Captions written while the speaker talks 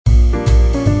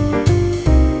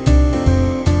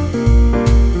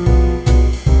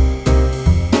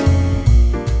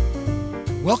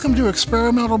Welcome to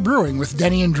Experimental Brewing with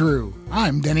Denny and Drew.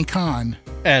 I'm Denny Kahn.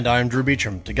 And I'm Drew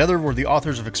Beecham. Together, we're the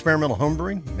authors of Experimental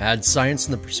Homebrewing, Mad Science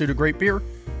in the Pursuit of Great Beer,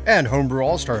 and Homebrew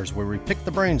All-Stars, where we pick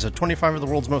the brains of 25 of the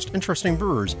world's most interesting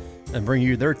brewers and bring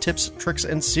you their tips, tricks,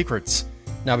 and secrets.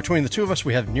 Now, between the two of us,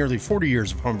 we have nearly 40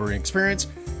 years of homebrewing experience.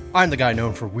 I'm the guy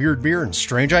known for weird beer and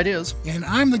strange ideas. And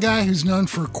I'm the guy who's known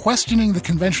for questioning the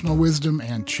conventional wisdom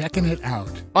and checking it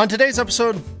out. On today's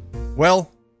episode,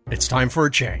 well, it's time for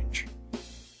a change.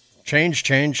 Change.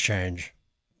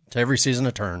 To every season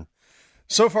a turn.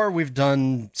 So far, we've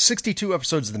done 62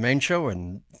 episodes of the main show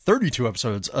and 32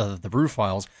 episodes of the Brew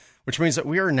Files, which means that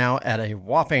we are now at a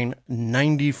whopping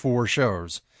 94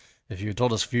 shows. If you had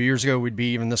told us a few years ago we'd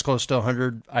be even this close to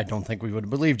 100, I don't think we would have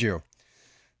believed you.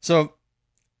 So,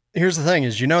 here's the thing,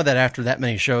 is you know that after that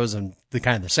many shows and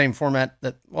the same format,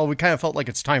 that, well, we kind of felt like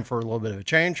it's time for a little bit of a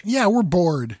change. Yeah, we're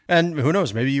bored. And who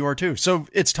knows, maybe you are too. So,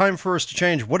 it's time for us to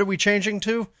change. What are we changing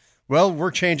to? Well, we're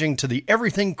changing to the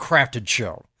Everything Crafted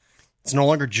show. It's no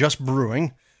longer just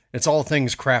brewing. It's all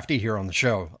things crafty here on the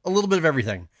show. A little bit of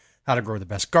everything. How to grow the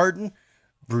best garden,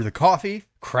 brew the coffee,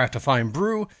 craft a fine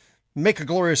brew, make a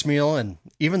glorious meal, and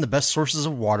even the best sources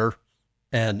of water,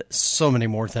 and so many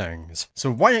more things. So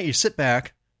why don't you sit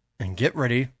back and get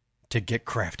ready to get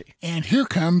crafty. And here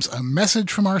comes a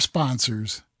message from our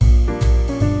sponsors.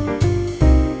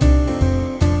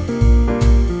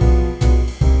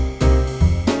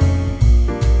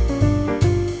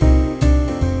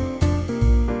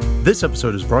 This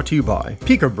episode is brought to you by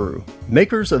Pico Brew,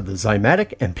 makers of the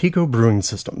Zymatic and Pico brewing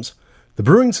systems. The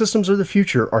brewing systems of the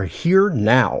future are here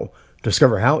now.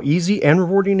 Discover how easy and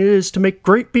rewarding it is to make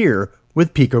great beer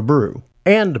with Pico Brew.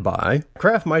 And by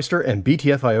Craftmeister and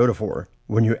BTF Iodophor.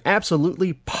 When you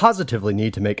absolutely positively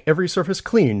need to make every surface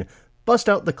clean, bust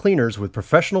out the cleaners with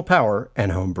professional power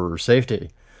and homebrewer safety.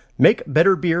 Make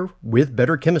better beer with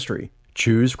better chemistry.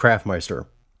 Choose Craftmeister.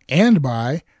 And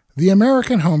by the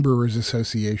American Homebrewers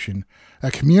Association, a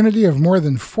community of more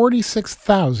than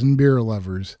 46,000 beer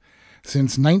lovers.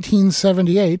 Since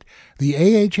 1978, the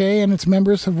AHA and its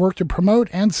members have worked to promote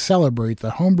and celebrate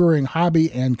the homebrewing hobby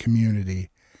and community.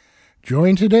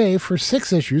 Join today for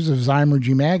 6 issues of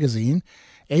Zymurgy magazine,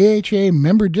 AHA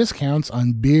member discounts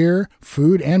on beer,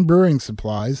 food, and brewing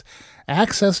supplies,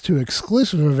 access to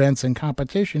exclusive events and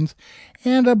competitions,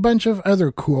 and a bunch of other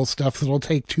cool stuff that'll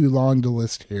take too long to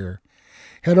list here.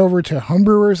 Head over to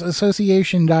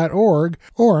homebrewersassociation.org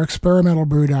or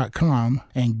experimentalbrew.com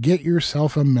and get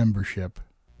yourself a membership.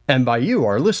 And by you,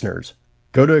 our listeners.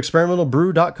 Go to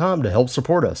experimentalbrew.com to help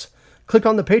support us. Click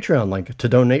on the Patreon link to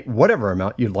donate whatever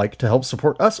amount you'd like to help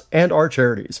support us and our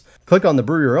charities. Click on the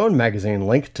Brew Your Own magazine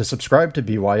link to subscribe to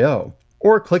BYO.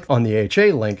 Or click on the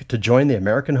AHA link to join the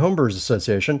American Homebrewers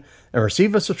Association and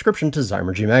receive a subscription to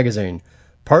Zymurgy magazine.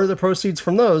 Part of the proceeds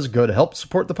from those go to help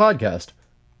support the podcast.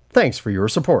 Thanks for your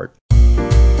support.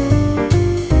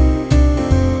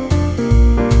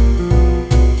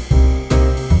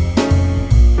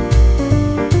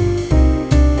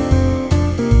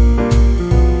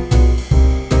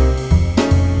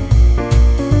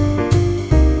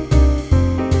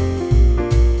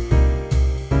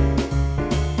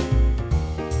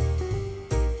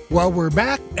 Well, we're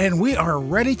back and we are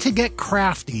ready to get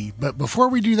crafty. But before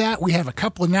we do that, we have a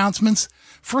couple announcements.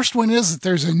 First one is that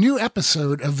there's a new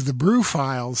episode of the Brew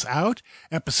Files out,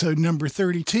 episode number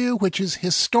 32, which is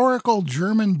Historical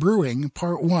German Brewing,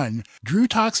 Part 1. Drew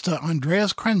talks to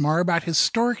Andreas Krenmar about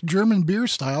historic German beer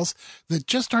styles that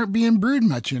just aren't being brewed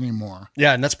much anymore.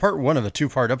 Yeah, and that's part 1 of a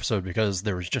 2-part episode because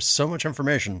there was just so much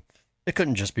information. It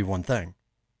couldn't just be one thing.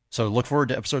 So look forward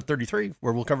to episode 33,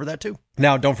 where we'll cover that too.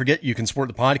 Now, don't forget, you can support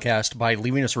the podcast by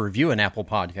leaving us a review in Apple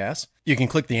Podcasts. You can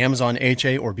click the Amazon,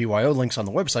 HA, or BYO links on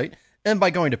the website, and by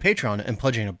going to Patreon and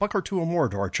pledging $1 or $2 or more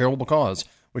to our charitable cause,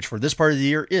 which for this part of the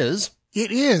year is... It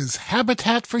is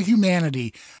Habitat for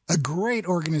Humanity, a great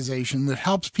organization that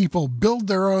helps people build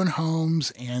their own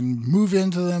homes and move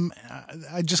into them.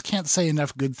 I just can't say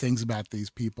enough good things about these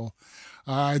people.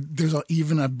 There's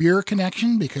even a beer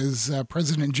connection because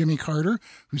President Jimmy Carter,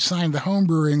 who signed the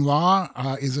homebrewing law,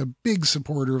 is a big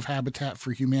supporter of Habitat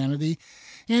for Humanity.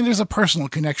 And there's a personal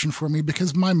connection for me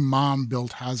because my mom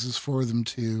built houses for them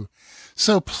too.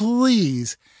 So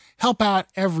please help out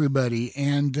everybody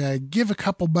and give a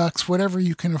couple bucks, whatever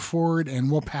you can afford, and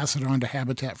we'll pass it on to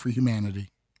Habitat for Humanity.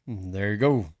 There you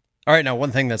go. All right, now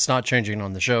one thing that's not changing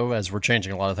on the show, as we're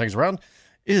changing a lot of things around,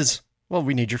 is, well,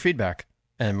 we need your feedback.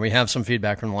 And we have some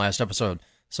feedback from the last episode.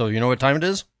 So you know what time it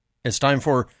is? It's time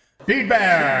for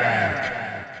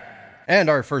feedback! And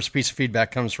our first piece of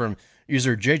feedback comes from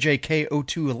user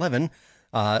JJK0211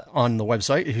 on the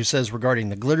website, who says regarding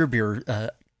the glitter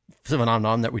beer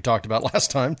phenomenon that we talked about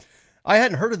last time. I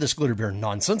hadn't heard of this glitter beer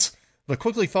nonsense, but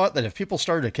quickly thought that if people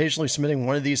started occasionally submitting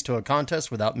one of these to a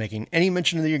contest without making any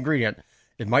mention of the ingredient,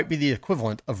 it might be the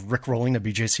equivalent of rickrolling a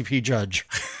BJCP judge.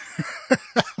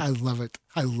 I love it.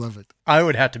 I love it. I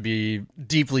would have to be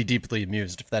deeply, deeply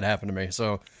amused if that happened to me.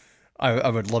 So I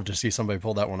would love to see somebody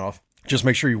pull that one off. Just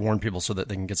make sure you warn people so that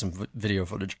they can get some video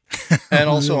footage. And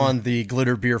also on the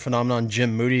glitter beer phenomenon,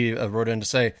 Jim Moody wrote in to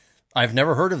say, I've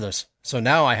never heard of this, so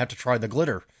now I have to try the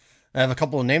glitter. I have a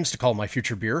couple of names to call my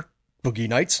future beer. Boogie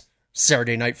Nights,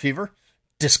 Saturday Night Fever,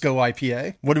 Disco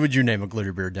IPA. What would you name a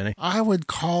glitter beer, Denny? I would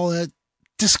call it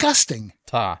disgusting.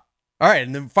 Ta. All right,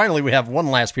 and then finally we have one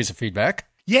last piece of feedback.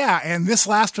 Yeah, and this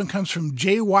last one comes from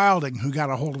Jay Wilding, who got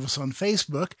a hold of us on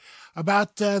Facebook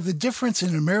about the difference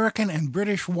in American and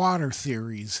British water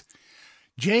theories.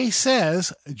 Jay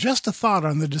says, just a thought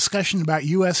on the discussion about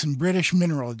U.S. and British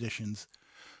mineral additions.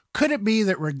 Could it be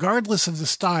that regardless of the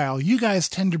style, you guys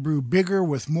tend to brew bigger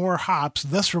with more hops,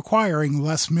 thus requiring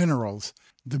less minerals?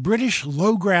 The British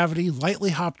low-gravity, lightly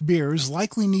hopped beers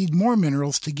likely need more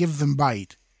minerals to give them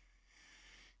bite.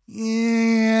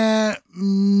 Yeah,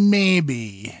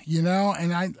 maybe, and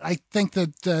I think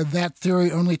that that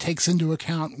theory only takes into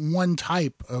account one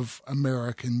type of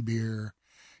American beer,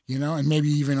 and maybe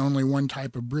even only one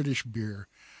type of British beer.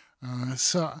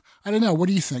 So I don't know. What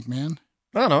do you think, man?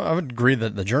 I don't know. I would agree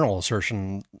that the general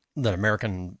assertion that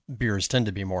American beers tend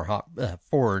to be more hop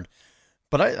forward,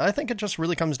 but I think it just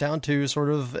really comes down to sort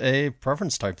of a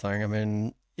preference type thing. I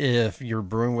mean, if you're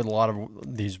brewing with a lot of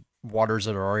these waters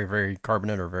that are already very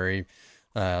carbonate or very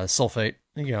sulfate,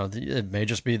 it may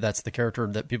just be that's the character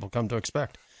that people come to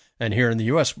expect. And here in the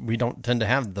U.S., we don't tend to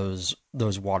have those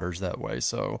waters that way.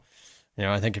 So,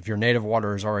 I think if your native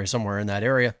water is already somewhere in that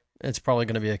area, it's probably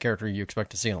going to be a character you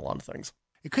expect to see in a lot of things.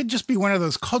 It could just be one of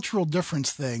those cultural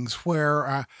difference things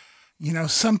where,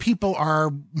 some people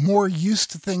are more used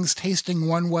to things tasting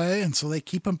one way, and so they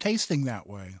keep them tasting that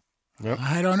way. Yep.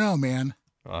 I don't know, man.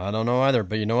 I don't know either,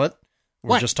 but you know what?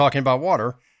 We're just talking about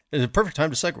water. It's a perfect time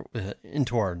to segue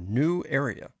into our new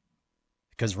area.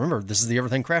 Because remember, this is the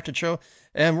Everything Crafted Show,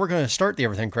 and we're going to start the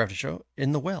Everything Crafted Show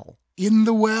in the well. In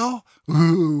the well?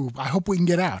 Ooh, I hope we can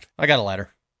get out. I got a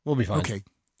ladder. We'll be fine. Okay,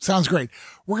 sounds great.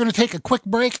 We're going to take a quick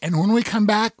break, and when we come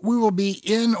back, we will be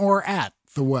in or at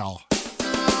the well.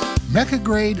 Mecca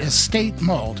Grade Estate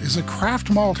Malt is a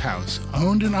craft malt house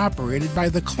owned and operated by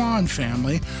the Klon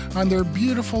family on their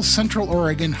beautiful Central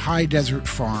Oregon high desert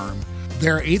farm.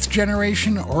 Their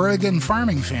 8th-generation Oregon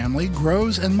farming family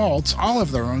grows and malts all of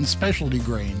their own specialty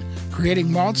grain,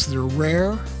 creating malts that are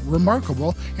rare,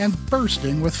 remarkable, and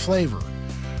bursting with flavor.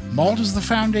 Malt is the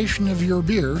foundation of your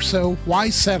beer, so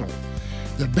why settle?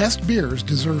 The best beers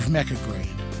deserve Mecca Grade.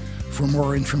 For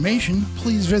more information,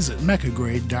 please visit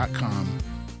meccagrade.com.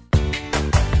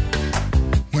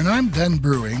 When I'm done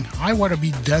brewing, I want to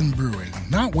be done brewing,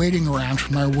 not waiting around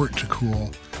for my wort to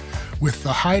cool. With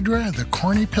the Hydra, the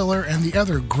Corny Pillar, and the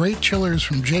other great chillers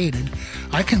from Jaded,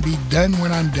 I can be done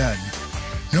when I'm done.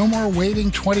 No more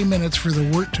waiting 20 minutes for the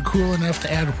wort to cool enough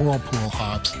to add Whirlpool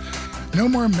hops. No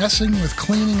more messing with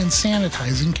cleaning and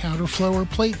sanitizing counterflow or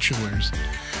plate chillers.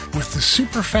 With the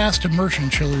super fast immersion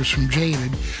chillers from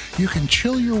Jaded, you can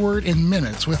chill your wort in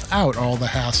minutes without all the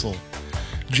hassle.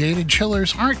 Jaded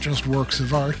chillers aren't just works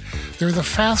of art, they're the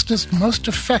fastest, most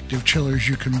effective chillers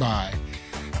you can buy.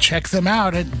 Check them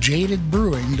out at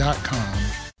jadedbrewing.com.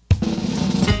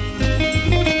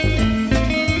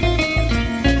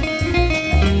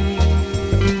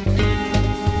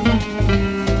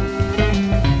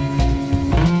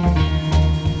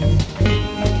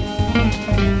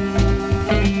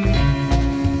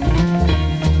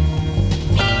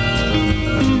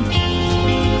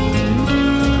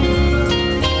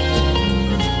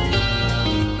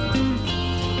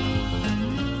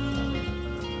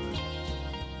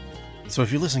 So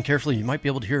if you listen carefully, you might be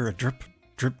able to hear a drip,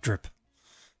 drip, drip.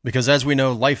 Because as we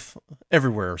know, life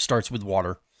everywhere starts with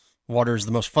water. Water is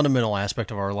the most fundamental aspect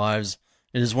of our lives.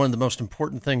 It is one of the most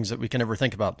important things that we can ever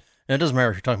think about. And it doesn't matter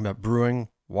if you're talking about brewing,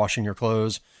 washing your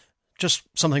clothes, just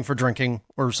something for drinking,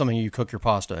 or something you cook your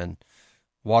pasta in.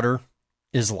 Water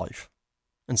is life.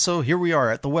 And so here we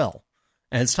are at the well.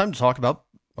 And it's time to talk about,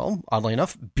 well, oddly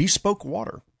enough, bespoke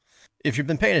water. If you've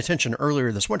been paying attention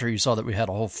earlier this winter, you saw that we had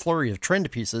a whole flurry of trend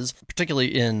pieces,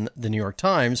 particularly in the New York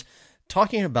Times,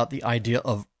 talking about the idea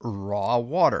of raw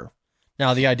water.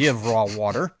 Now, the idea of raw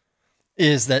water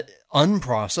is that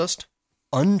unprocessed,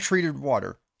 untreated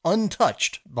water,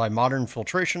 untouched by modern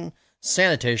filtration,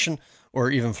 sanitation,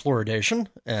 or even fluoridation,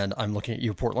 and I'm looking at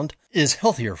you, Portland, is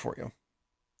healthier for you.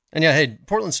 And yeah, hey,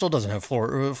 Portland still doesn't have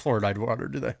fluoride water,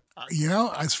 do they?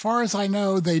 As far as I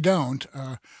know, they don't.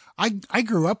 I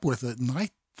grew up with it, and I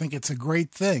think it's a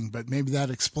great thing, but maybe that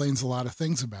explains a lot of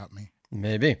things about me.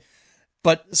 Maybe.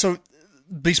 But so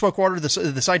bespoke water,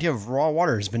 this idea of raw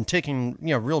water has been taking,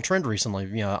 real trend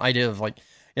recently. Idea of like,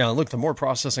 look, the more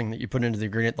processing that you put into the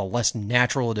ingredient, the less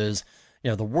natural it is.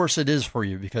 The worse it is for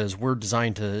you, because we're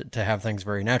designed to have things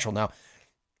very natural. Now,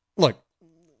 look,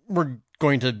 we're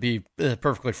going to be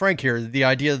perfectly frank here. The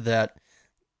idea that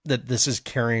this is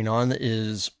carrying on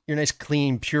is your nice,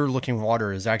 clean, pure looking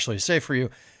water is actually safe for you.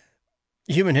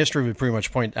 Human history would pretty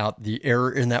much point out the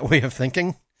error in that way of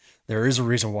thinking. There is a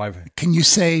reason why. Can you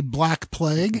say Black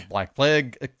Plague? Black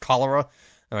Plague, cholera.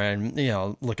 I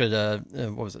mean, look at,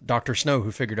 what was it, Dr. Snow,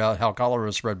 who figured out how cholera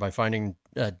was spread by finding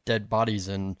dead bodies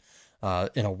in a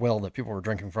well that people were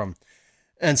drinking from.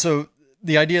 And so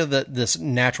the idea that this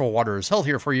natural water is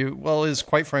healthier for you, well, is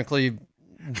quite frankly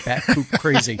bat poop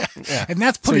crazy. Yeah. And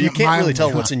that's putting so you can't really tell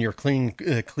mildly, what's in your clean,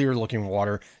 clear looking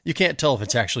water. You can't tell if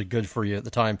it's actually good for you at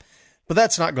the time. But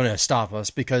that's not going to stop us,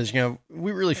 because,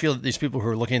 we really feel that these people who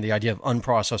are looking at the idea of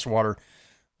unprocessed water,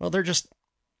 well, they're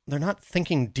not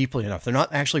thinking deeply enough. They're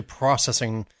not actually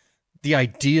processing the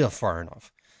idea far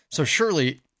enough. So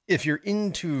surely, if you're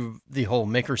into the whole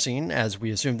maker scene, as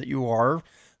we assume that you are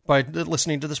by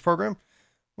listening to this program,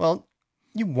 well,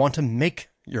 you want to make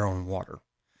your own water.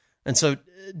 And so,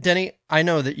 Denny, I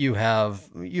know that you have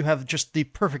just the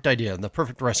perfect idea and the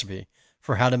perfect recipe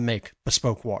for how to make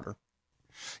bespoke water.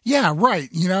 Yeah, right.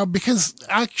 Because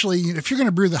actually, if you're going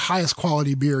to brew the highest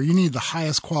quality beer, you need the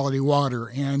highest quality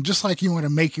water. And just like you want to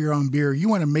make your own beer, you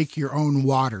want to make your own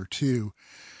water too.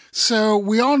 So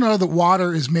we all know that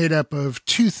water is made up of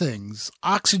two things,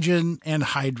 oxygen and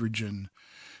hydrogen.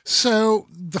 So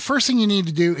the first thing you need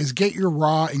to do is get your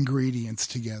raw ingredients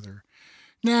together.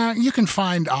 Now, you can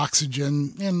find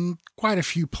oxygen in quite a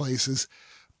few places,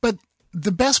 but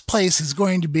the best place is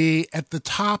going to be at the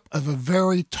top of a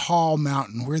very tall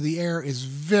mountain where the air is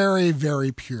very,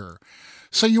 very pure.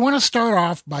 So you want to start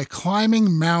off by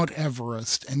climbing Mount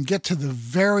Everest and get to the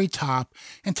very top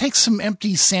and take some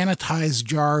empty sanitized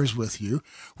jars with you.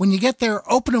 When you get there,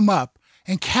 open them up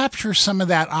and capture some of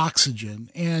that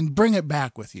oxygen and bring it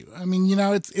back with you. I mean,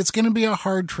 it's going to be a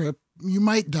hard trip. You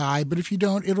might die, but if you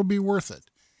don't, it'll be worth it.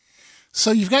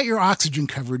 So you've got your oxygen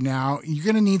covered now. You're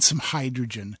going to need some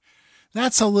hydrogen.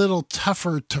 That's a little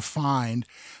tougher to find.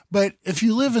 But if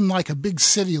you live in like a big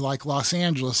city like Los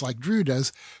Angeles, like Drew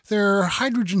does, there are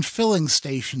hydrogen filling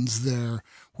stations there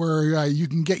where you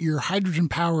can get your hydrogen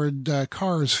powered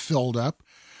cars filled up.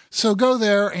 So go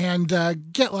there and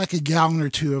get like a gallon or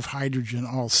two of hydrogen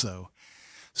also.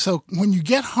 So when you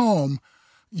get home,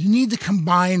 you need to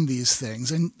combine these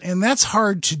things. And that's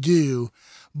hard to do,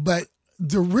 but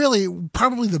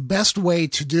probably the best way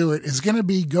to do it is going to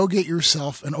be go get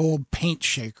yourself an old paint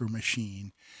shaker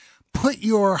machine. Put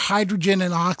your hydrogen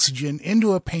and oxygen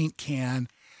into a paint can,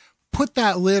 put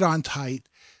that lid on tight,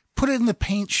 put it in the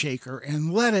paint shaker,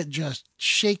 and let it just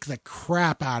shake the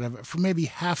crap out of it for maybe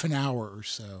half an hour or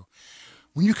so.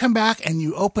 When you come back and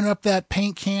you open up that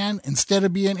paint can, instead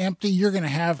of being empty, you're going to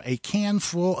have a can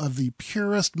full of the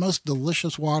purest, most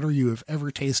delicious water you have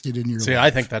ever tasted in your life. See, I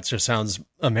think that just sounds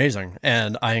amazing.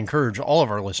 And I encourage all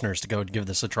of our listeners to go give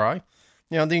this a try.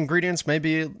 The ingredients may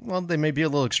be a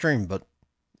little extreme, but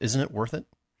isn't it worth it?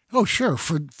 Oh, sure.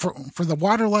 For the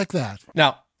water like that.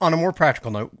 Now, on a more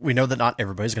practical note, we know that not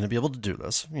everybody's going to be able to do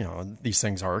this. These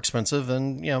things are expensive,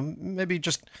 and,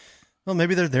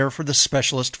 maybe they're there for the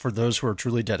specialist, for those who are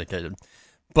truly dedicated.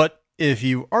 But if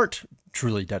you aren't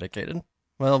truly dedicated,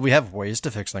 well, we have ways to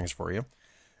fix things for you.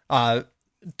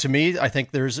 To me, I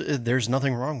think there's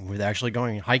nothing wrong with actually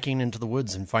going hiking into the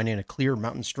woods and finding a clear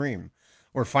mountain stream,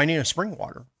 or finding a spring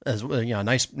water, as a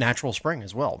nice natural spring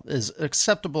as well, is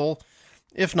acceptable,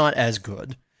 if not as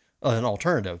good, an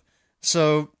alternative.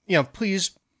 So,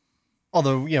 please,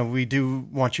 although, we do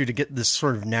want you to get this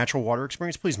sort of natural water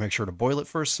experience, please make sure to boil it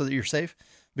first so that you're safe,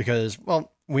 because,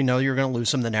 well, we know you're going to lose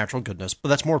some of the natural goodness, but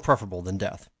that's more preferable than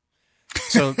death.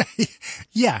 So,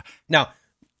 yeah. Now,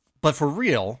 but for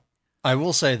real, I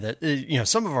will say that,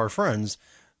 some of our friends,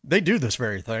 they do this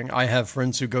very thing. I have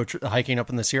friends who go hiking up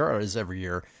in the Sierras every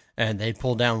year, and they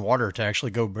pull down water to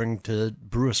actually go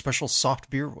brew a special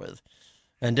soft beer with.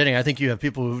 And Denny, I think you have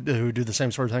people who do the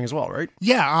same sort of thing as well, right?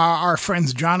 Yeah, our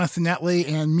friends Jonathan Netley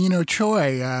and Mino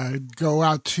Choi go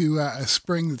out to a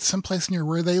spring that's someplace near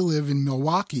where they live in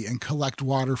Milwaukee and collect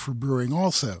water for brewing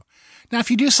also. Now, if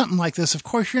you do something like this, of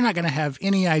course, you're not going to have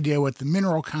any idea what the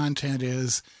mineral content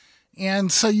is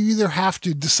And so you either have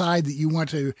to decide that you want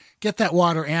to get that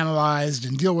water analyzed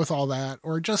and deal with all that,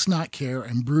 or just not care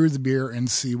and brew the beer and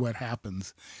see what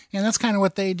happens. And that's kind of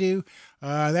what they do.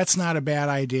 That's not a bad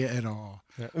idea at all.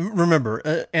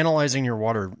 Remember, analyzing your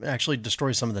water actually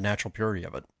destroys some of the natural purity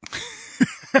of it.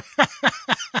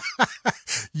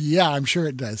 Yeah, I'm sure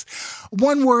it does.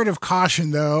 One word of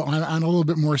caution, though, on a little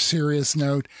bit more serious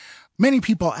note. Many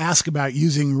people ask about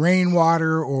using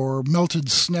rainwater or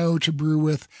melted snow to brew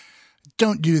with.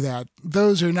 Don't do that.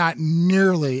 Those are not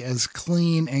nearly as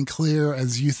clean and clear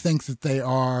as you think that they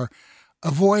are.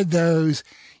 Avoid those.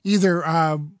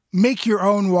 Either make your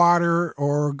own water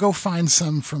or go find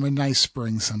some from a nice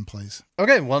spring someplace.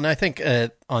 Okay, well, and I think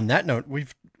on that note,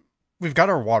 we've got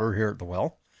our water here at the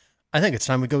well. I think it's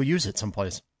time we go use it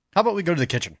someplace. How about we go to the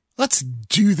kitchen? Let's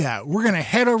do that. We're going to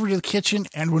head over to the kitchen,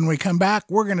 and when we come back,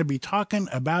 we're going to be talking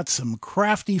about some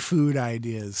crafty food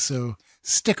ideas. So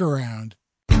stick around.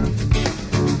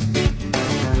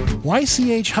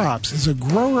 YCH Hops is a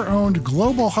grower-owned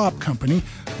global hop company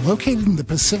located in the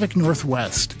Pacific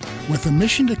Northwest with a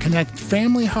mission to connect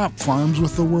family hop farms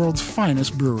with the world's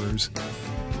finest brewers.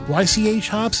 YCH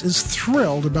Hops is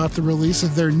thrilled about the release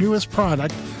of their newest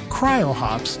product, Cryo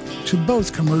Hops, to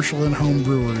both commercial and home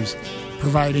brewers,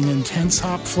 providing intense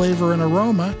hop flavor and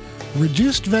aroma,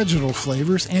 reduced vegetal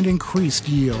flavors, and increased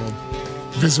yield.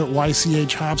 Visit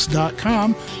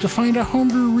ychhops.com to find a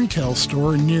homebrew retail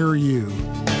store near you.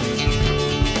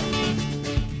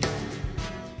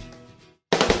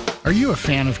 Are you a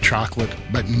fan of chocolate,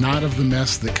 but not of the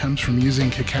mess that comes from using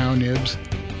cacao nibs?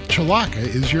 Chelaka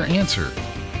is your answer.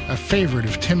 A favorite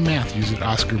of Tim Matthews at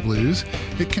Oscar Blues,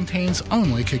 it contains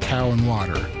only cacao and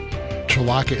water.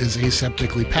 Chelaka is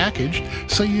aseptically packaged,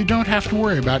 so you don't have to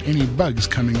worry about any bugs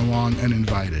coming along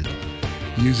uninvited.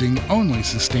 Using only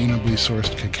sustainably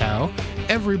sourced cacao,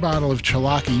 every bottle of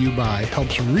Chelaka you buy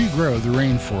helps regrow the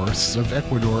rainforests of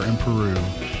Ecuador and Peru.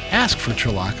 Ask for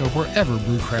Chelaka wherever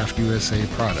Brewcraft USA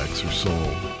products are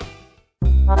sold.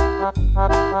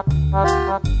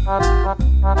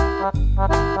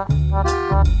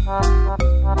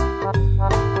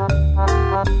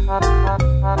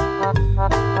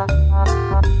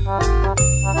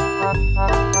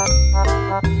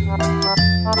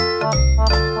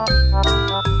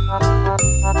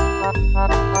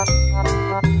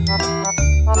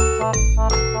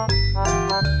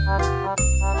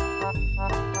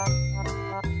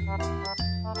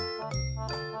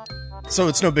 So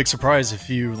it's no big surprise if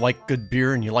you like good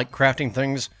beer and you like crafting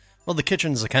things. Well, the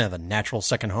kitchen's a kind of a natural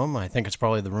second home. I think it's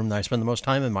probably the room that I spend the most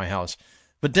time in my house.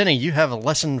 But Denny, you have a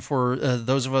lesson for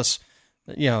those of us,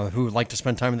 who like to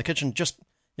spend time in the kitchen. Just,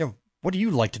 what do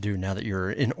you like to do now that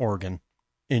you're in Oregon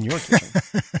in your kitchen?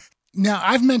 Now,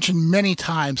 I've mentioned many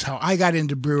times how I got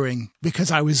into brewing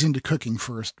because I was into cooking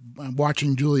first.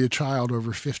 Watching Julia Child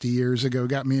over 50 years ago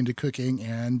got me into cooking,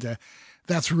 and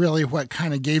that's really what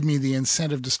kind of gave me the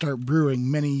incentive to start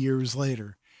brewing many years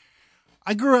later.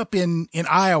 I grew up in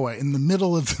Iowa, in the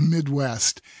middle of the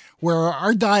Midwest, where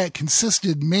our diet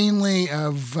consisted mainly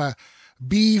of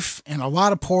beef and a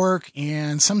lot of pork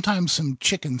and sometimes some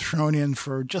chicken thrown in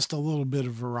for just a little bit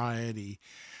of variety.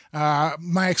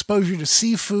 My exposure to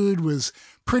seafood was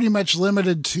pretty much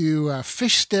limited to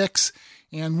fish sticks,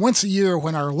 and once a year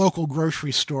when our local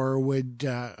grocery store would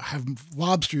have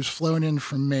lobsters flown in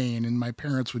from Maine, and my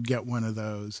parents would get one of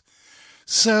those.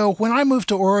 So when I moved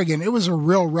to Oregon, it was a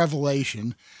real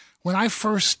revelation. When I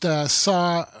first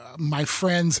saw my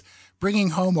friends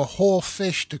bringing home a whole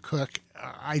fish to cook,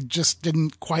 I just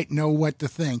didn't quite know what to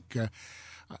think.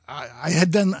 I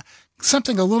had done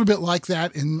something a little bit like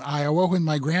that in Iowa when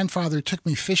my grandfather took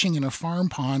me fishing in a farm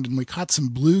pond and we caught some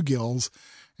bluegills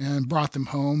and brought them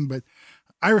home. But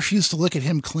I refused to look at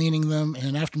him cleaning them,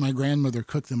 and after my grandmother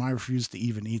cooked them, I refused to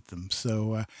even eat them.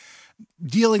 So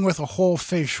dealing with a whole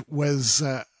fish was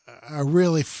a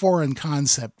really foreign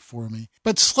concept for me.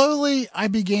 But slowly I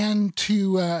began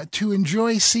to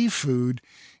enjoy seafood,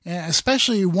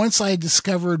 especially once I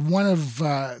discovered one of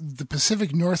the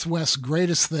Pacific Northwest's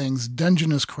greatest things,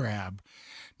 Dungeness crab.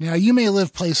 Now, you may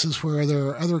live places where there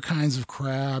are other kinds of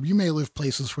crab. You may live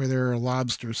places where there are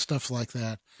lobsters, stuff like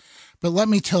that. But let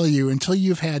me tell you, until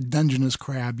you've had Dungeness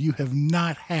crab, you have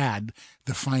not had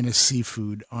the finest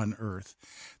seafood on earth.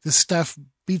 This stuff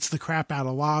beats the crap out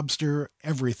of lobster,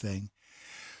 everything.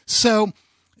 So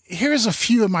here's a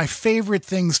few of my favorite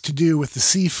things to do with the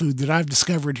seafood that I've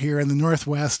discovered here in the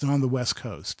Northwest and on the West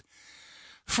Coast.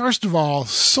 First of all,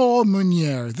 sole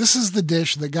meunière. This is the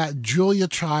dish that got Julia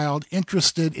Child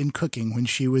interested in cooking when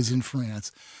she was in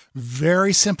France.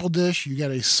 Very simple dish. You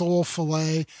get a sole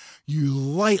fillet. You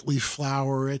lightly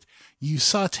flour it. You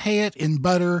saute it in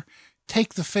butter,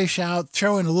 take the fish out,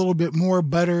 throw in a little bit more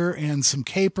butter and some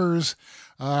capers,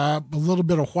 a little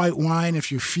bit of white wine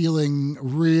if you're feeling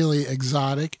really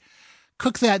exotic.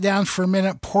 Cook that down for a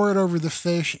minute, pour it over the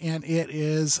fish, and it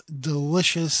is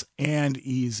delicious and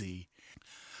easy.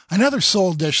 Another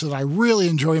sole dish that I really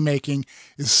enjoy making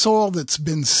is sole that's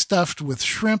been stuffed with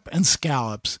shrimp and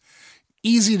scallops.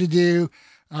 Easy to do.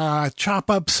 Chop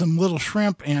up some little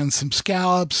shrimp and some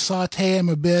scallops, saute them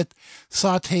a bit,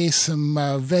 saute some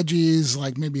veggies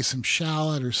like maybe some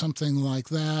shallot or something like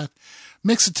that.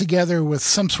 Mix it together with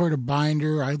some sort of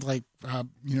binder. I'd like,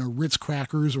 Ritz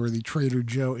crackers or the Trader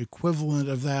Joe equivalent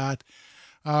of that.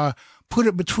 Put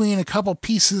it between a couple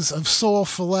pieces of sole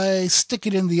fillet, stick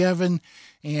it in the oven,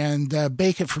 and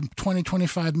bake it for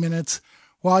 20-25 minutes.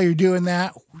 While you're doing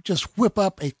that, just whip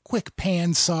up a quick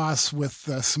pan sauce with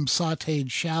some sauteed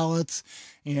shallots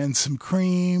and some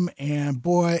cream, and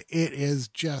boy, it is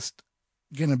just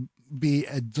going to be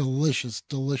a delicious,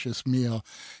 delicious meal.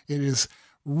 It is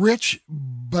rich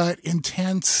but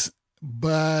intense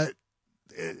but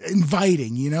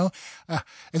inviting,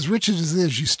 as rich as it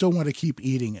is, you still want to keep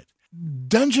eating it.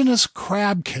 Dungeness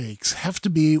crab cakes have to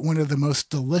be one of the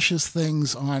most delicious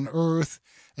things on earth.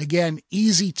 Again,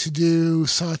 easy to do.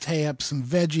 Saute up some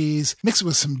veggies, mix it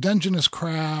with some Dungeness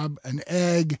crab, an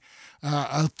egg,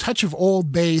 a touch of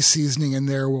Old Bay seasoning in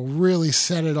there will really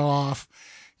set it off.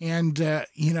 And, a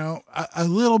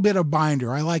little bit of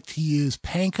binder. I like to use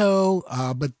panko,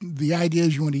 but the idea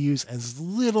is you want to use as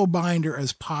little binder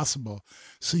as possible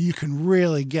so you can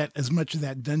really get as much of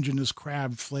that Dungeness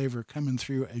crab flavor coming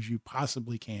through as you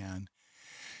possibly can.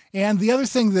 And the other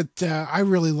thing that I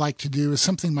really like to do is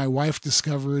something my wife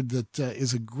discovered that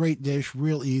is a great dish,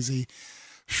 real easy.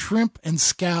 Shrimp and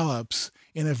scallops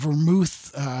in a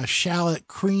vermouth shallot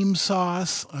cream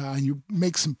sauce. You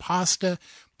make some pasta,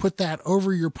 put that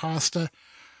over your pasta.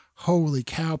 Holy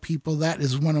cow, people, that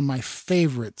is one of my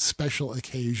favorite special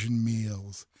occasion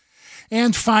meals.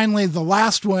 And finally, the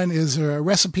last one is a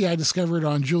recipe I discovered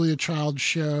on Julia Child's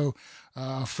show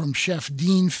from Chef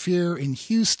Dean Fear in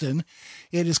Houston.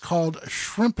 It is called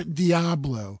Shrimp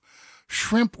Diablo.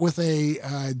 Shrimp with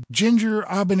a ginger,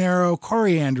 habanero,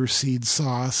 coriander seed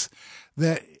sauce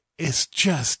that is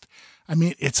just,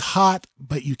 it's hot,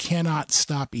 but you cannot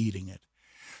stop eating it.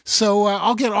 So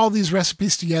I'll get all these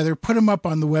recipes together, put them up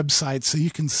on the website so you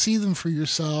can see them for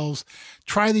yourselves.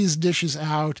 Try these dishes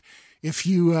out. If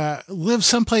you live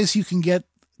someplace you can get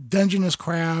Dungeness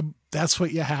crab, that's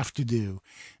what you have to do.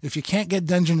 If you can't get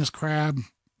Dungeness crab,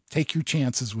 take your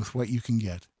chances with what you can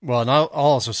get. Well, and I'll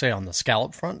also say on the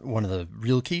scallop front, one of the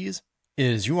real keys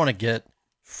is you want to get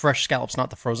fresh scallops,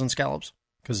 not the frozen scallops,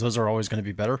 because those are always going to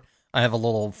be better. I have a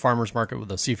little farmer's market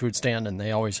with a seafood stand, and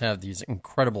they always have these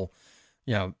incredible,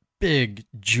 big,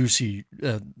 juicy,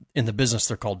 in the business,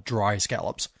 they're called dry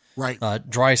scallops. Right.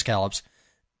 Dry scallops.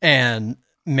 And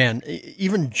man,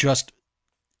 even just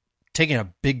taking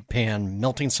a big pan,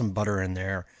 melting some butter in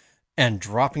there, and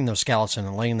dropping those scallops in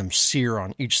and letting them sear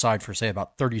on each side for, say,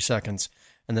 about 30 seconds,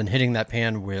 and then hitting that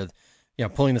pan with,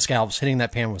 pulling the scallops, hitting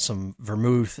that pan with some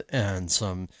vermouth and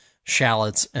some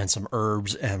shallots and some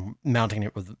herbs, and mounting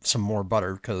it with some more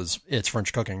butter because it's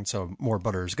French cooking, so more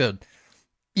butter is good.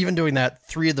 Even doing that,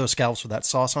 3 of those scallops with that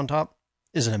sauce on top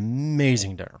is an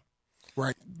amazing dinner.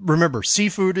 Right. Remember,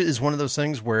 seafood is one of those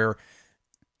things where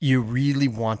you really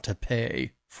want to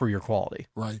pay for your quality.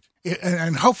 Right.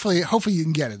 And hopefully you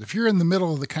can get it. If you're in the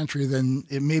middle of the country, then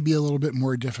it may be a little bit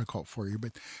more difficult for you.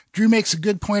 But Drew makes a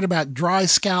good point about dry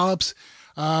scallops.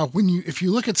 If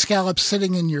you look at scallops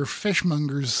sitting in your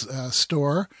fishmonger's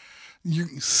store,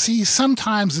 you see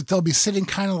sometimes that they'll be sitting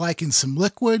kind of like in some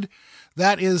liquid.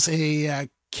 That is a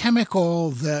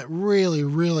chemical that really,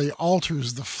 really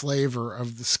alters the flavor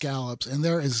of the scallops, and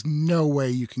there is no way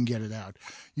you can get it out.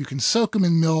 You can soak them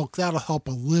in milk. That'll help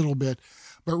a little bit.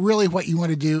 But really what you want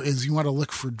to do is you want to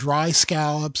look for dry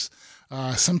scallops.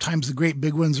 Sometimes the great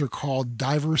big ones are called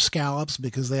diver scallops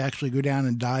because they actually go down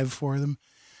and dive for them.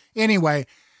 Anyway,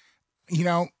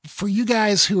 for you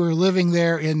guys who are living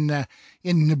there in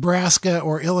Nebraska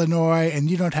or Illinois and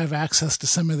you don't have access to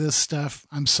some of this stuff,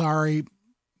 I'm sorry.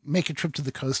 Make a trip to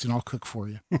the coast and I'll cook for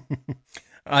you.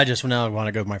 I just now want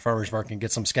to go to my farmer's market and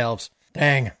get some scallops.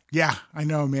 Dang. Yeah, I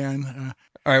know, man.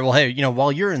 All right, well, hey,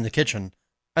 while you're in the kitchen,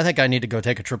 I think I need to go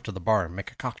take a trip to the bar and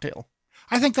make a cocktail.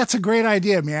 I think that's a great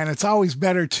idea, man. It's always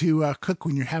better to cook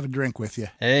when you have a drink with you.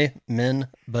 Amen,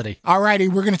 buddy. All righty,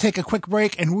 we're going to take a quick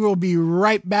break, and we'll be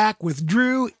right back with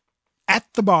Drew at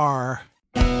the bar.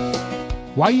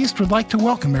 Wyeast would like to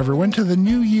welcome everyone to the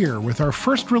new year with our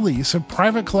first release of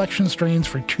private collection strains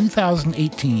for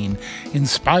 2018,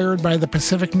 inspired by the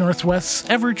Pacific Northwest's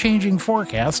ever-changing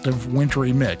forecast of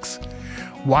wintry mix.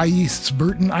 Wyeast's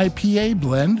Burton IPA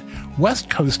blend, West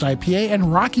Coast IPA,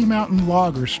 and Rocky Mountain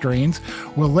Lager strains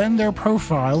will lend their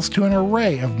profiles to an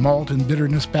array of malt and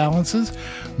bitterness balances,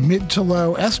 mid to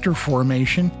low ester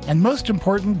formation, and most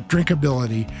important,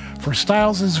 drinkability, for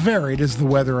styles as varied as the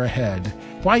weather ahead.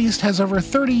 Wyeast has over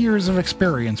 30 years of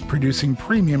experience producing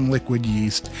premium liquid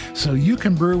yeast, so you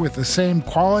can brew with the same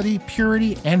quality,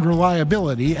 purity, and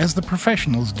reliability as the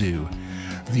professionals do.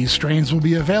 These strains will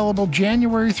be available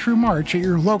January through March at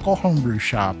your local homebrew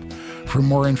shop. For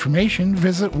more information,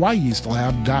 visit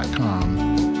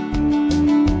wyeastlab.com.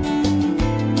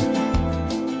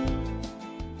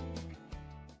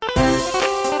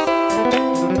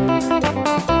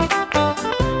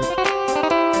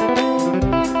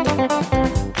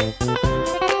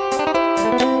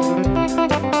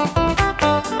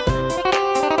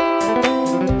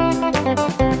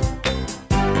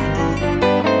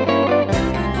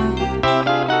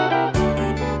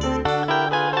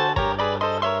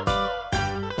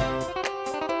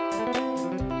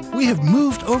 We have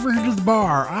moved over to the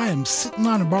bar. I am sitting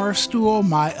on a bar stool,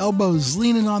 my elbows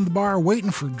leaning on the bar,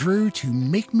 waiting for Drew to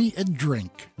make me a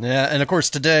drink. Yeah, and of course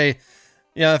today,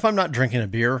 if I'm not drinking a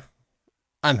beer,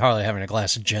 I'm probably having a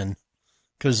glass of gin,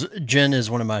 because gin is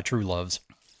one of my true loves.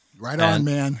 Right on,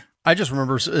 man. I just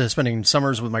remember spending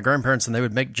summers with my grandparents, and they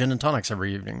would make gin and tonics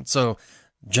every evening. So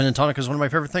gin and tonic is one of my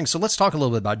favorite things. So let's talk a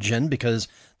little bit about gin, because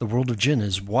the world of gin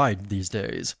is wide these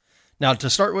days. Now, to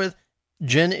start with,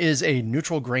 gin is a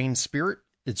neutral grain spirit.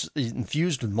 It's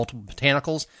infused with multiple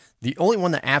botanicals. The only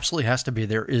one that absolutely has to be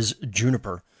there is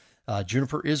juniper.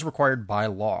 Juniper is required by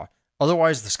law.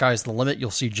 Otherwise, the sky's the limit.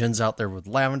 You'll see gins out there with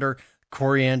lavender,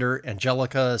 coriander,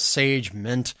 angelica, sage,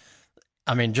 mint.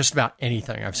 I mean, just about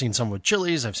anything. I've seen some with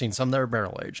chilies. I've seen some that are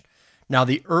barrel-aged. Now,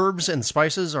 the herbs and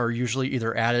spices are usually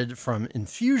either added from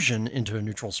infusion into a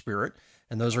neutral spirit,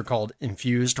 and those are called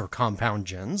infused or compound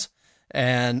gins.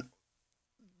 And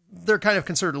they're kind of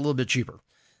considered a little bit cheaper.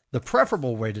 The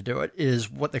preferable way to do it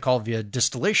is what they call via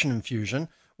distillation infusion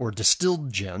or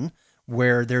distilled gin,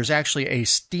 where there's actually a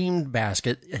steamed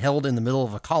basket held in the middle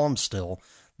of a column still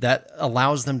that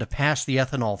allows them to pass the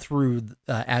ethanol through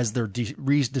as they're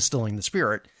redistilling the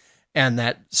spirit. And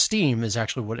that steam is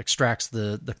actually what extracts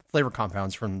the flavor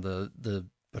compounds from the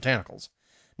botanicals.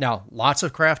 Now, lots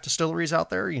of craft distilleries out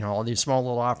there, all these small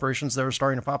little operations that are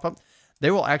starting to pop up, they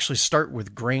will actually start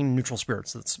with grain neutral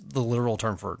spirits. That's the literal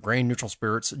term for it. Grain neutral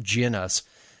spirits, GNS,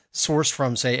 sourced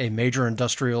from, say, a major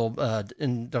industrial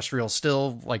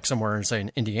still, like somewhere in, say,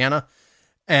 in Indiana.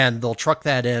 And they'll truck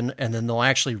that in, and then they'll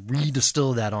actually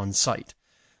redistill that on site.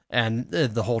 And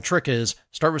the whole trick is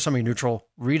start with something neutral,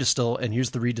 redistill, and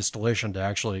use the redistillation to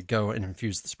actually go and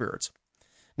infuse the spirits.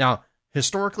 Now,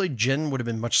 historically, gin would have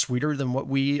been much sweeter than what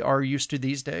we are used to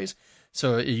these days.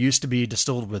 So it used to be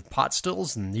distilled with pot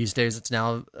stills, and these days it's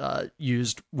now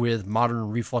used with modern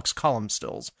reflux column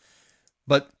stills.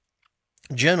 But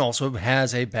gin also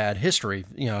has a bad history.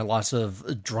 Lots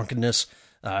of drunkenness,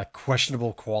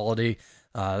 questionable quality,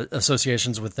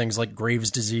 associations with things like Graves'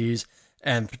 disease,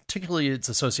 and particularly it's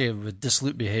associated with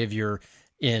dissolute behavior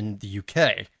in the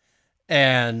UK.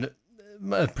 And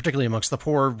particularly amongst the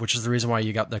poor, which is the reason why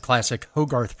you got the classic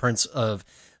Hogarth prints of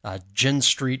Gin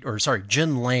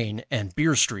Lane and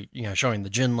Beer Street, showing the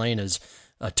Gin Lane is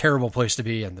a terrible place to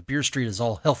be, and the Beer Street is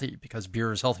all healthy because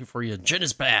beer is healthy for you and gin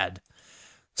is bad.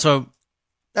 So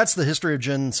that's the history of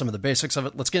gin, some of the basics of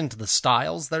it. Let's get into the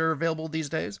styles that are available these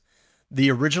days. The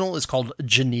original is called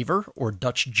Genever or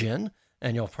Dutch gin,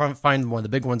 and you'll find one of the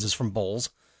big ones is from Bols,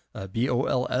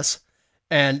 B-O-L-S.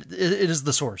 And it is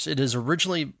the source. It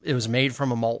was made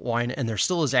from a malt wine, and there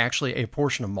still is actually a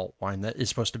portion of malt wine that is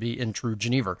supposed to be in true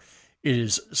Genever. It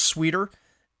is sweeter,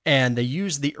 and they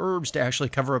use the herbs to actually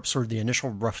cover up sort of the initial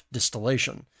rough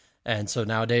distillation. And so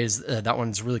nowadays, that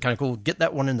one's really kind of cool. Get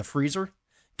that one in the freezer,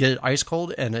 get it ice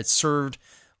cold, and it's served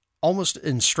almost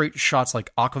in straight shots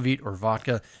like aquavit or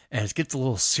vodka, and it gets a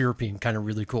little syrupy and kind of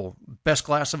really cool. Best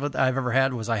glass of it that I've ever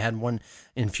had was I had one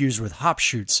infused with hop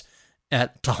shoots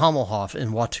at Tahamelhof in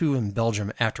Watou in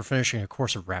Belgium after finishing a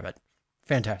course of rabbit.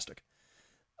 Fantastic.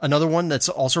 Another one that's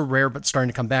also rare but starting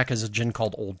to come back is a gin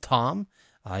called Old Tom.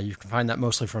 You can find that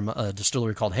mostly from a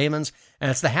distillery called Hayman's, and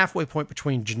it's the halfway point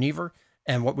between Genever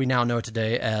and what we now know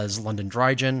today as London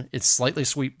Dry Gin. It's slightly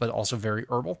sweet but also very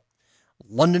herbal.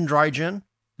 London Dry Gin,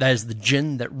 that is the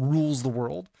gin that rules the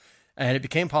world, and it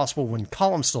became possible when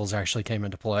column stills actually came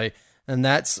into play, and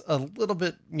that's a little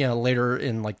bit later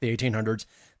in like the 1800s.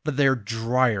 But they're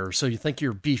drier. So you think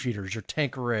your Beefeaters, your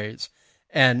Tanquerays.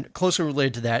 And closely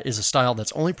related to that is a style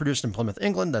that's only produced in Plymouth,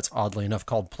 England. That's oddly enough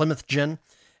called Plymouth Gin.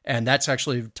 And that's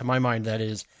actually, to my mind, that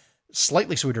is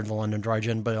slightly sweeter than London Dry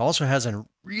Gin, but it also has a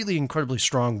really incredibly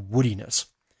strong woodiness.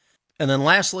 And then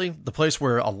lastly, the place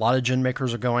where a lot of gin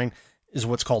makers are going is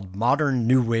what's called modern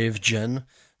new wave gin.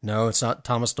 No, it's not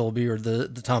Thomas Dolby or the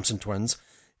Thompson twins.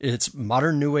 It's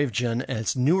modern new wave gin, and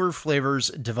it's newer flavors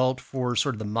developed for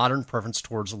sort of the modern preference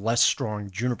towards less strong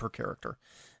juniper character.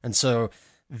 And so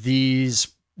these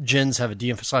gins have a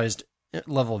de-emphasized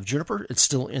level of juniper. It's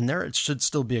still in there. It should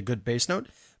still be a good base note.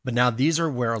 But now these are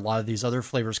where a lot of these other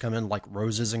flavors come in, like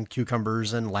roses and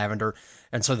cucumbers and lavender.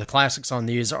 And so the classics on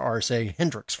these are, say,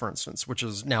 Hendrick's, for instance, which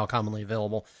is now commonly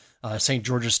available. St.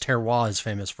 George's Terroir is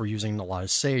famous for using a lot of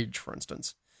sage, for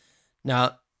instance.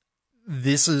 Now,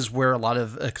 this is where a lot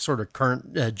of sort of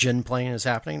current gin playing is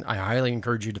happening. I highly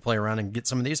encourage you to play around and get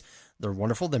some of these. They're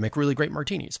wonderful. They make really great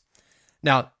martinis.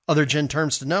 Now, other gin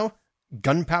terms to know.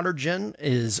 Gunpowder gin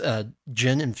is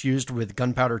gin infused with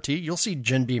gunpowder tea. You'll see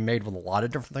gin being made with a lot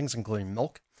of different things, including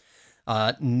milk.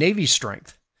 Navy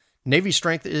strength. Navy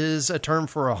strength is a term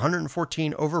for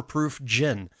 114 overproof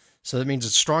gin. So that means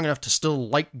it's strong enough to still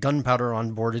light gunpowder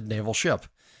on boarded naval ship.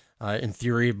 In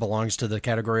theory, it belongs to the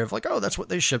category of like, oh, that's what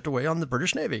they shipped away on the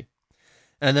British Navy.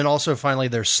 And then also finally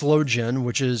there's sloe gin,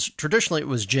 which is traditionally it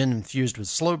was gin infused with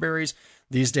sloe berries.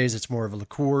 These days it's more of a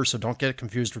liqueur, so don't get it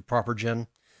confused with proper gin.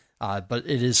 But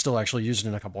it is still actually used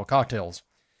in a couple of cocktails.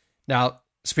 Now,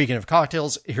 speaking of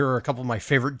cocktails, here are a couple of my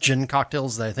favorite gin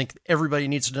cocktails that I think everybody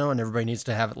needs to know and everybody needs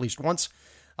to have at least once.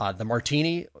 The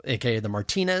Martini, aka the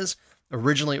Martinez.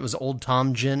 Originally, it was Old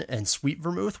Tom gin and sweet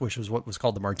vermouth, which was what was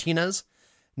called the Martinez.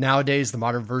 Nowadays, the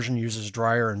modern version uses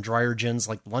drier and drier gins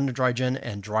like London Dry Gin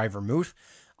and dry vermouth.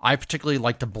 I particularly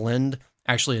like to blend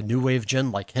actually a new wave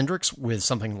gin like Hendrick's with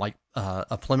something like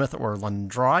a Plymouth or a London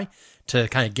Dry to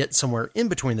kind of get somewhere in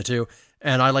between the two.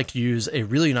 And I like to use a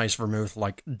really nice vermouth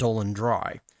like Dolan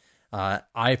Dry.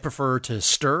 I prefer to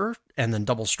stir and then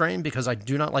double strain because I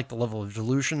do not like the level of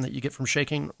dilution that you get from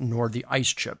shaking, nor the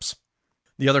ice chips.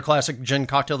 The other classic gin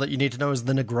cocktail that you need to know is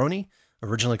the Negroni,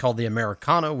 originally called the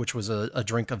Americano, which was a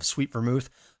drink of sweet vermouth,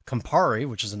 Campari,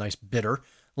 which is a nice bitter,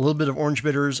 a little bit of orange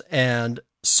bitters, and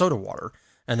soda water.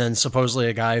 And then supposedly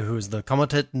a guy who's the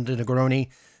Comandante de Negroni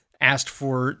asked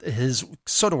for his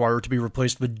soda water to be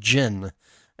replaced with gin.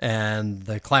 And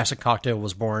the classic cocktail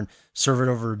was born. Serve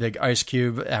it over a big ice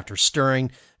cube after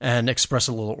stirring and express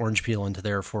a little orange peel into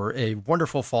there for a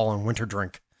wonderful fall and winter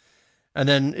drink. And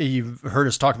then you've heard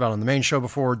us talk about on the main show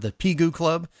before, the Pigou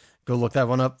Club. Go look that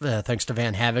one up. Thanks to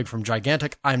Van Havig from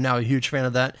Gigantic. I'm now a huge fan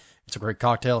of that. It's a great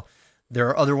cocktail. There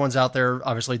are other ones out there.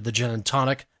 Obviously, the gin and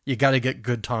tonic. You got to get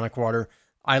good tonic water.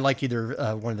 I like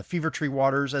either one of the Fever Tree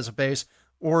waters as a base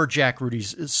or Jack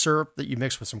Rudy's syrup that you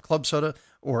mix with some club soda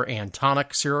or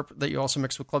Antonic syrup that you also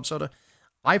mix with club soda.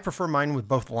 I prefer mine with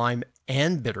both lime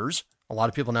and bitters. A lot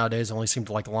of people nowadays only seem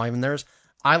to like lime in theirs.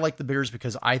 I like the bitters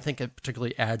because I think it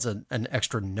particularly adds an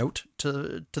extra note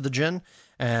to the gin.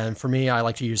 And for me, I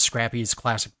like to use Scrappy's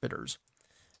classic bitters.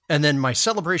 And then my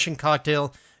celebration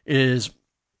cocktail is,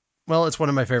 well, it's one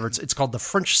of my favorites. It's called the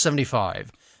French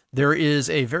 75. There is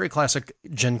a very classic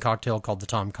gin cocktail called the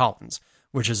Tom Collins,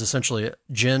 which is essentially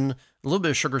gin, a little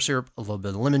bit of sugar syrup, a little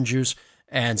bit of lemon juice,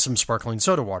 and some sparkling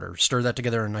soda water. Stir that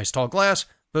together in a nice tall glass.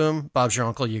 Boom, Bob's your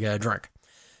uncle, you got a drink.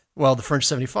 Well, the French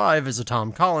 75 is a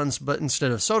Tom Collins, but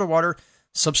instead of soda water,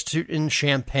 substitute in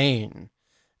champagne.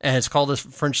 And it's called a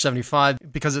French 75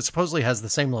 because it supposedly has the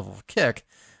same level of kick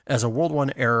as a World War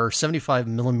I era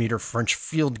 75mm French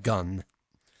field gun.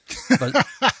 But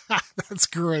that's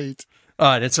great.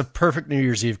 It's a perfect New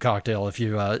Year's Eve cocktail if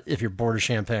you're bored of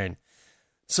champagne.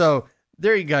 So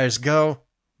there you guys go.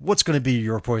 What's going to be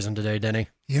your poison today, Denny?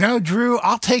 You know, Drew,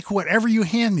 I'll take whatever you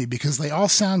hand me because they all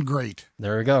sound great.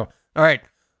 There we go. All right.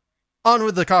 On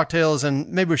with the cocktails, and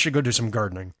maybe we should go do some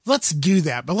gardening. Let's do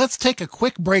that, but let's take a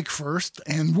quick break first,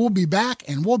 and we'll be back,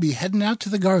 and we'll be heading out to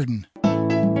the garden.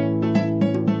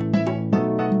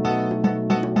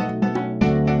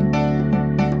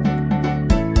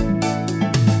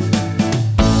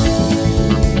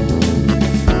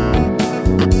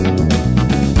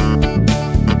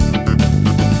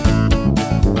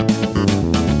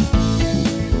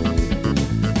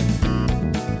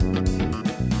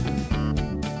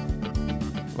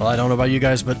 Well, I don't know about you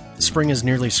guys, but spring is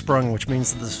nearly sprung, which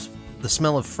means the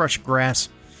smell of fresh grass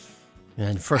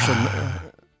and freshly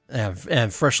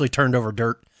turned over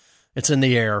dirt, it's in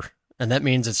the air, and that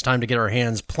means it's time to get our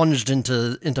hands plunged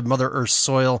into Mother Earth's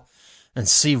soil and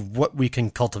see what we can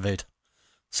cultivate.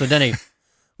 So, Denny,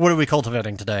 what are we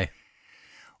cultivating today?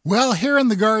 Well, here in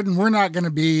the garden, we're not going to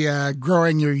be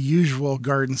growing your usual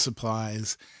garden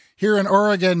supplies. Here in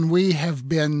Oregon, we have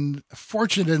been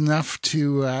fortunate enough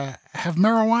to have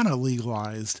marijuana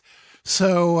legalized.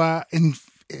 So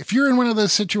if you're in one of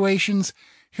those situations,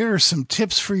 here are some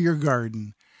tips for your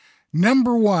garden.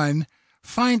 Number one,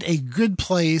 find a good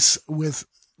place with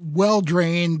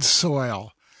well-drained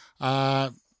soil.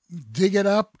 Dig it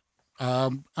up,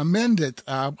 amend it.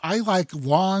 I like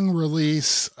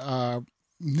long-release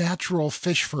natural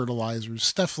fish fertilizers,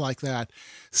 stuff like that,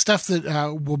 stuff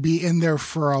that will be in there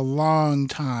for a long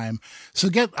time. So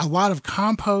get a lot of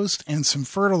compost and some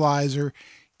fertilizer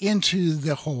into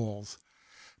the holes.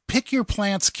 Pick your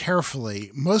plants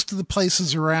carefully. Most of the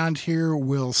places around here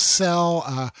will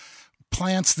sell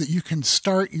plants that you can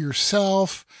start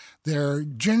yourself. They're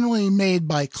generally made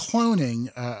by cloning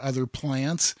other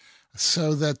plants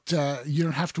so that you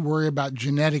don't have to worry about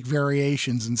genetic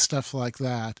variations and stuff like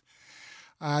that.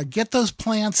 Get those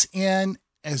plants in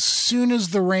as soon as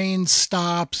the rain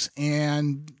stops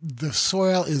and the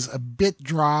soil is a bit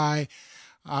dry.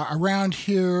 Around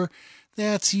here,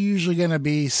 that's usually going to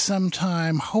be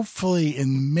sometime, hopefully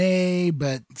in May,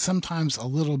 but sometimes a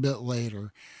little bit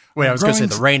later. Wait, I was going to say,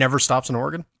 the rain ever stops in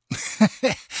Oregon?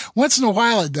 Once in a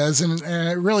while it does, and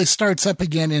it really starts up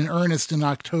again in earnest in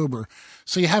October.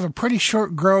 So you have a pretty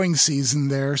short growing season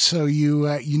there, so you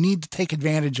need to take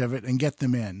advantage of it and get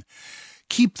them in.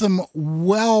 Keep them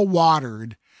well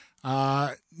watered.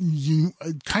 You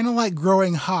kind of like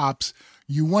growing hops.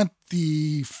 You want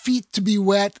the feet to be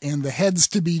wet and the heads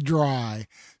to be dry.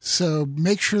 So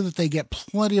make sure that they get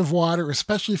plenty of water,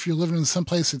 especially if you're living in some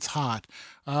place that's hot.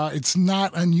 It's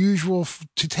not unusual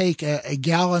to take a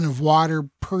gallon of water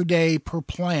per day per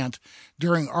plant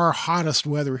during our hottest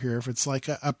weather here, if it's like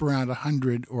up around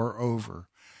 100 or over.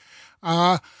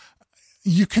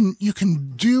 You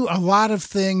can do a lot of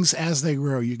things as they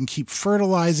grow. You can keep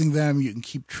fertilizing them. You can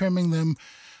keep trimming them.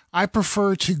 I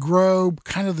prefer to grow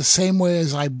kind of the same way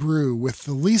as I brew, with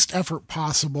the least effort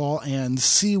possible, and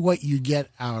see what you get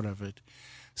out of it.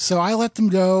 So I let them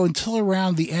go until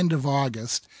around the end of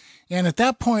August. And at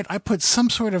that point, I put some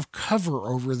sort of cover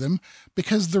over them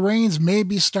because the rains may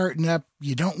be starting up.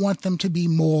 You don't want them to be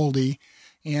moldy.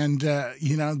 And,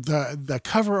 the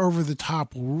cover over the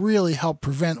top will really help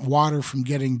prevent water from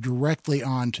getting directly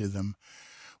onto them.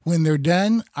 When they're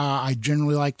done, I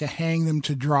generally like to hang them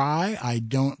to dry. I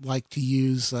don't like to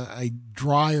use a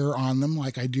dryer on them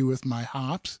like I do with my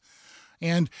hops.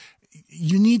 And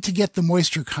you need to get the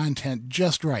moisture content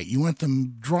just right. You want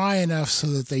them dry enough so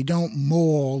that they don't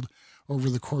mold over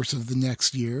the course of the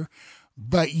next year,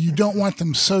 but you don't want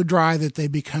them so dry that they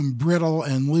become brittle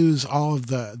and lose all of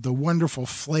the wonderful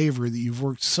flavor that you've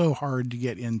worked so hard to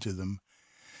get into them.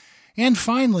 And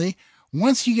finally,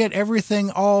 once you get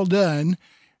everything all done,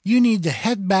 you need to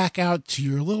head back out to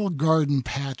your little garden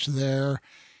patch there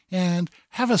and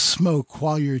have a smoke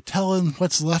while you're telling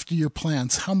what's left of your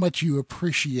plants how much you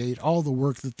appreciate all the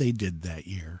work that they did that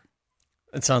year.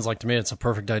 It sounds like to me it's a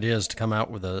perfect idea is to come out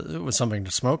with something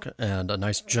to smoke and a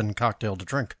nice gin cocktail to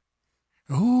drink.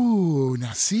 Ooh,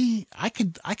 now see, I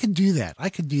could do that. I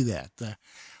could do that.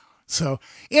 So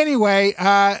anyway,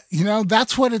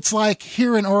 that's what it's like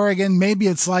here in Oregon. Maybe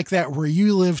it's like that where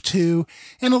you live too.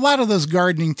 And a lot of those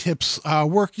gardening tips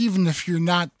work even if you're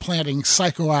not planting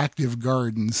psychoactive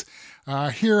gardens.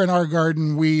 Here in our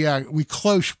garden, we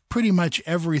cloche pretty much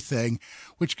everything,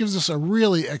 which gives us a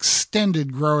really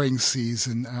extended growing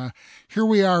season. Here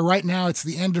we are right now, it's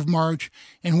the end of March,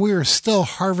 and we are still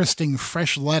harvesting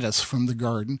fresh lettuce from the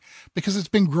garden because it's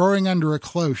been growing under a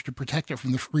cloche to protect it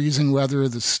from the freezing weather,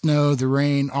 the snow, the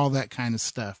rain, all that kind of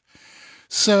stuff.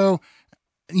 So,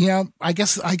 I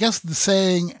guess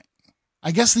the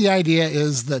idea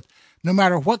is that no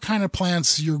matter what kind of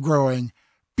plants you're growing,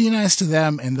 be nice to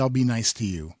them and they'll be nice to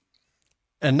you.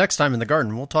 And next time in the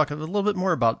garden, we'll talk a little bit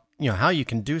more about, how you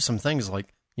can do some things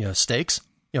like, steaks,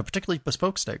 particularly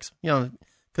bespoke steaks,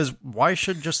 because why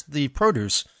should just the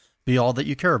produce be all that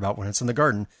you care about when it's in the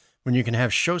garden when you can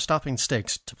have show-stopping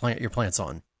steaks to plant your plants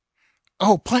on?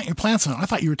 Oh, plant your plants on. I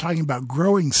thought you were talking about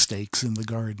growing steaks in the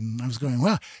garden. I was going,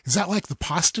 well, is that like the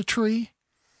pasta tree?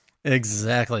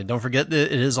 Exactly. Don't forget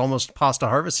that it is almost pasta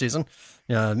harvest season.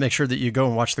 Make sure that you go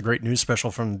and watch the great news special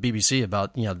from the BBC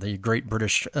about, the great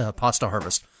British pasta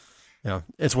harvest.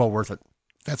 It's well worth it.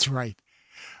 That's right.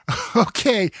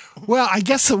 Okay. Well, I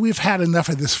guess that we've had enough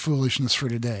of this foolishness for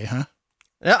today, huh?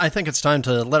 Yeah, I think it's time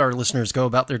to let our listeners go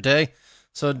about their day.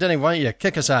 So, Denny, why don't you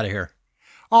kick us out of here?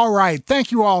 All right.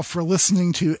 Thank you all for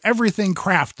listening to Everything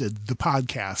Crafted, the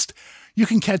podcast. You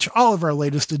can catch all of our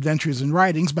latest adventures and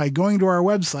writings by going to our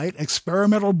website,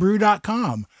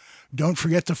 experimentalbrew.com. Don't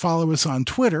forget to follow us on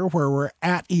Twitter, where we're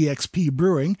at EXP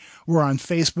Brewing. We're on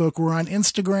Facebook. We're on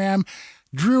Instagram.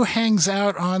 Drew hangs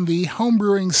out on the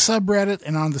homebrewing subreddit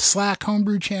and on the Slack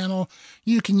homebrew channel.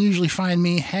 You can usually find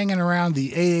me hanging around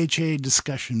the AHA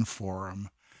discussion forum.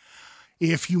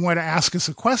 If you want to ask us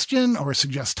a question or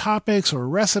suggest topics or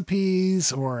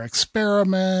recipes or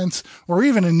experiments or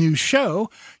even a new show,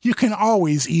 you can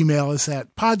always email us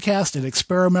at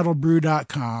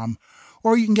podcast@experimentalbrew.com,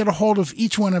 or you can get a hold of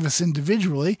each one of us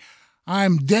individually.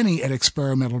 I'm Denny at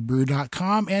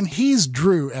experimentalbrew.com, and he's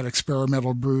Drew at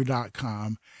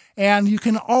experimentalbrew.com. And you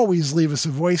can always leave us a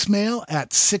voicemail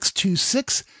at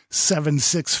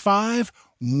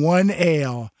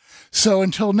 626-765-1ALE. So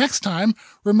until next time,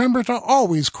 remember to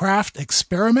always craft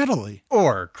experimentally.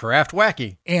 Or craft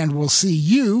wacky. And we'll see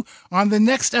you on the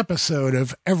next episode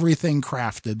of Everything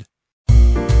Crafted.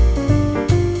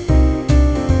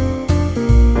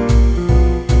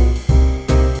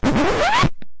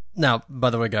 Now, by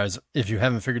the way, guys, if you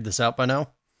haven't figured this out by now,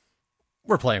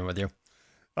 we're playing with you.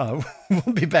 We'll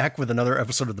be back with another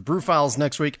episode of the Brew Files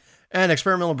next week, and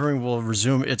Experimental Brewing will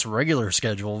resume its regular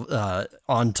schedule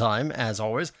on time, as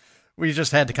always. We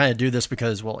just had to kind of do this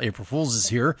because, well, April Fool's is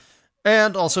here,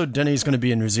 and also Denny's going to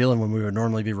be in New Zealand when we would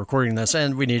normally be recording this,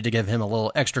 and we needed to give him a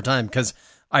little extra time because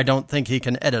I don't think he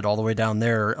can edit all the way down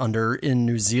there in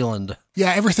New Zealand.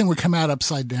 Yeah, everything would come out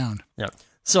upside down. Yeah.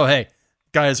 So, hey,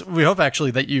 guys, we hope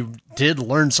actually that you did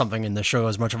learn something in this show,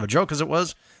 as much of a joke as it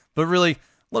was, but really,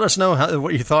 let us know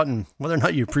what you thought and whether or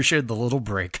not you appreciated the little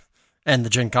break, and the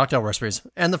gin cocktail recipes,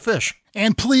 and the fish.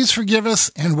 And please forgive us,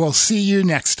 and we'll see you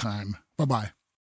next time. Bye-bye.